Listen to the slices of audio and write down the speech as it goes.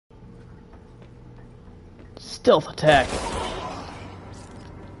Stealth attack.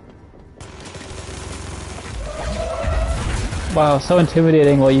 Wow, so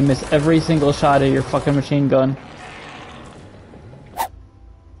intimidating while you miss every single shot of your fucking machine gun.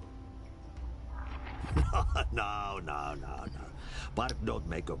 No. Bark don't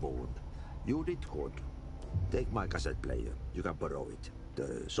make a wound. You did good. Take my cassette player. You can borrow it.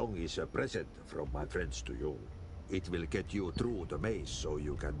 The song is a present from my friends to you. It will get you through the maze so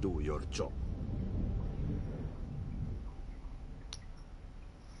you can do your job.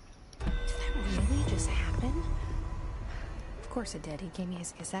 Did that really just happen? Of course it did. He gave me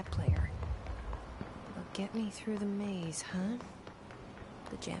his cassette player. It'll get me through the maze, huh?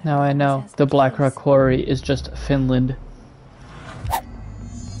 The janitor Now I know. has The keys. Blackrock Quarry is just Finland.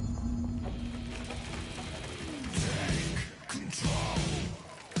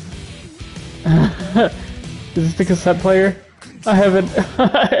 Is this the cassette player? I haven't.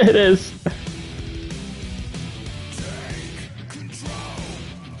 It is.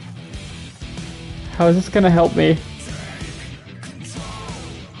 How is this gonna help me?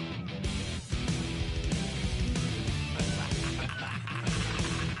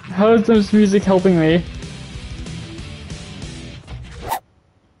 How is this music helping me?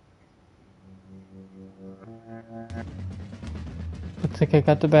 Looks like I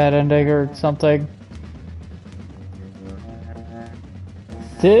got the bad ending or something.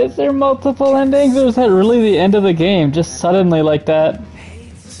 Is there multiple endings, or is that really the end of the game? Just suddenly like that?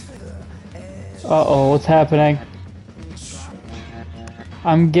 Uh-oh, what's happening?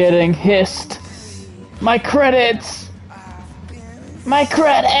 I'm getting hissed. My credits! My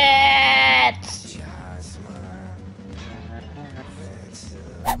credits!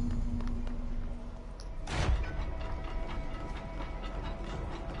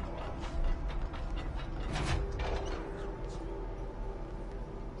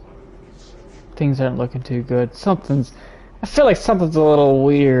 Things aren't looking too good. I feel like something's a little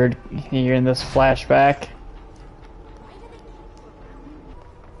weird here in this flashback.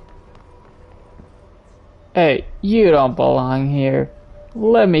 Hey, you don't belong here.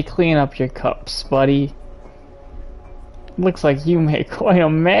 Let me clean up your cups, buddy. Looks like you made quite a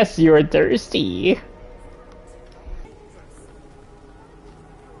mess. You're thirsty.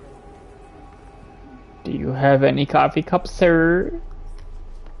 Do you have any coffee cups, sir?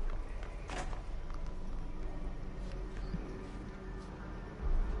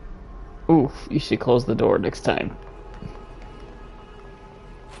 Oof, you should close the door next time.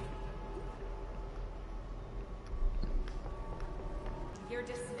 You're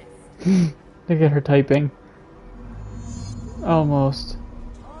dismissed. Look at her typing. Almost.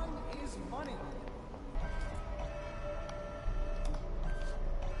 Time is money.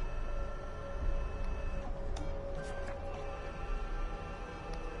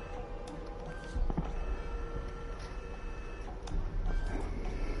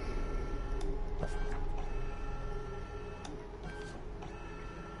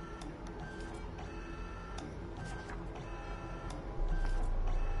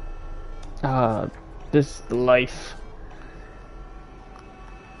 This life.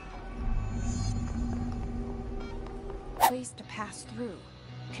 Place to pass through.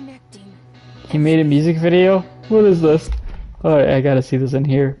 Connecting. He made a music video? What is this? Oh, I gotta see this in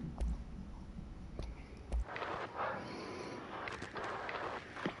here.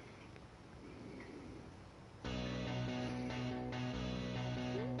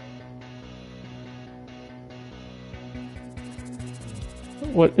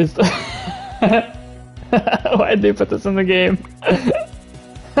 What is that? Why'd they put this in the game?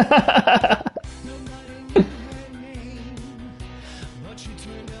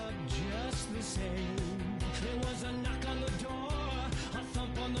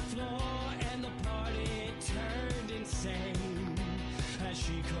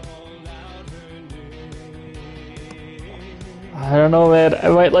 I don't know, man. I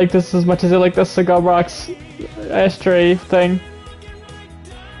might like this as much as I like the cigar box ashtray thing.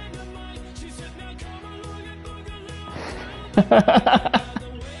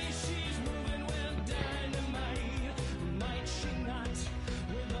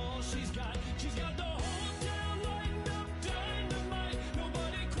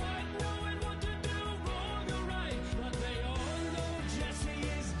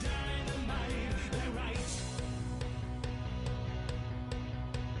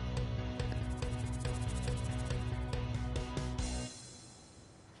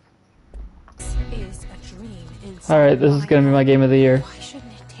 Alright, this is gonna be my game of the year. Why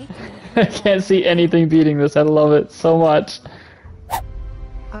shouldn't it take me? I can't see anything beating this. I love it so much.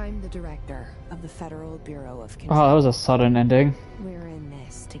 I'm the director of the Federal Bureau of Oh, Control. that was a sudden ending. We're in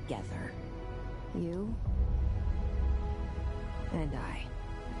this together. You and die.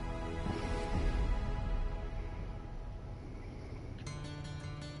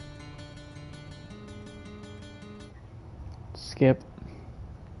 Skip.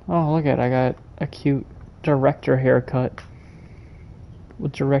 Oh, look at it. I got a cute director haircut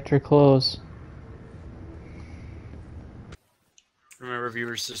with director clothes. Remember,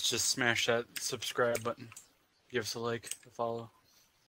 viewers, just smash that subscribe button. Give us a like, a follow.